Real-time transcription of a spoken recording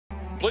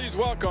Please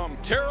welcome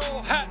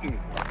Tyrrell Hatton.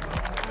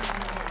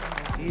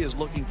 He is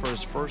looking for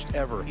his first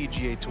ever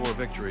PGA Tour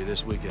victory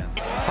this weekend.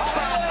 How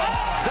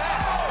about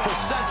that for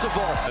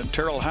sensible? And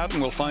Tyrrell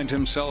Hatton will find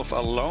himself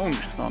alone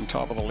on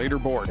top of the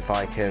leaderboard. If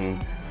I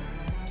can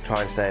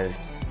try and stay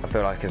I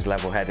feel like as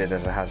level-headed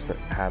as I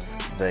have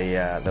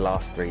the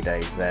last 3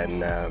 days,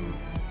 then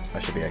I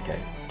should be okay.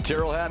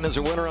 Tyrrell Hatton is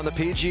a winner on the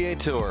PGA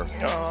Tour.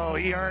 Oh,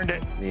 he earned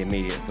it. The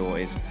immediate thought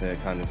is to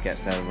kind of get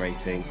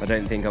celebrating. I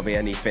don't think I'll be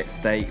any fit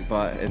state,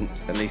 but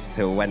at least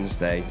till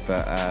Wednesday.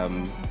 But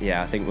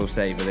yeah, I think we'll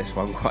savour this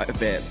one quite a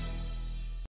bit.